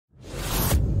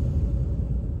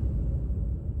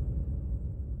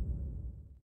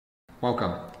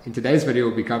Welcome. In today's video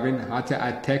we'll be covering how to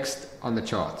add text on the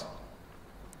chart.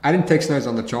 Adding text nodes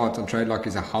on the chart on TradeLocker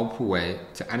is a helpful way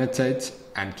to annotate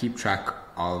and keep track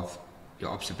of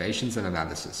your observations and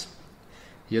analysis.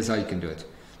 Here's how you can do it.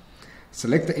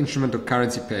 Select the instrument or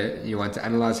currency pair you want to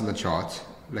analyze on the chart.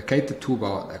 Locate the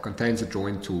toolbar that contains the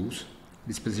drawing tools.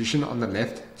 It is positioned on the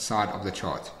left side of the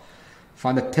chart.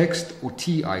 Find the text or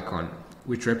T icon,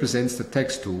 which represents the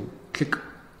text tool. Click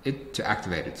it to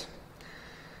activate it.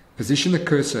 Position the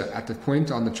cursor at the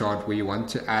point on the chart where you want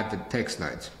to add the text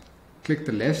nodes. Click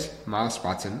the left mouse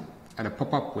button and a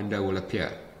pop-up window will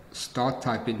appear. Start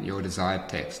typing your desired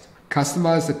text.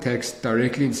 Customize the text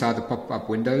directly inside the pop-up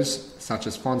windows, such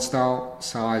as font style,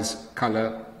 size,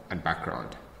 color, and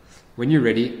background. When you're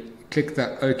ready, click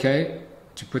the OK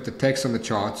to put the text on the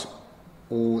chart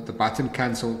or the button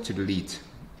Cancel to delete.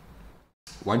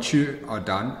 Once you are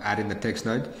done adding the text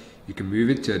node, you can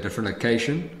move it to a different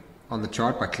location on the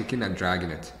chart by clicking and dragging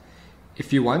it.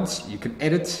 If you want, you can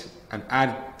edit and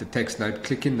add the text node,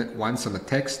 clicking once on the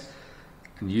text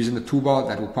and using the toolbar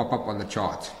that will pop up on the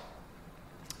chart.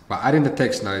 By adding the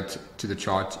text node to the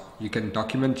chart, you can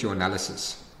document your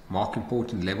analysis, mark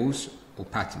important levels or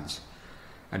patterns,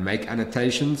 and make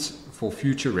annotations for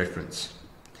future reference.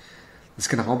 This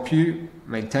can help you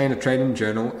maintain a trading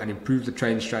journal and improve the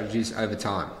trading strategies over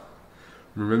time.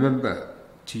 Remember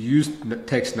to use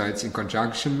text nodes in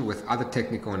conjunction with other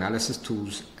technical analysis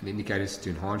tools and indicators to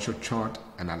enhance your chart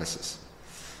analysis.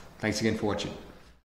 Thanks again for watching.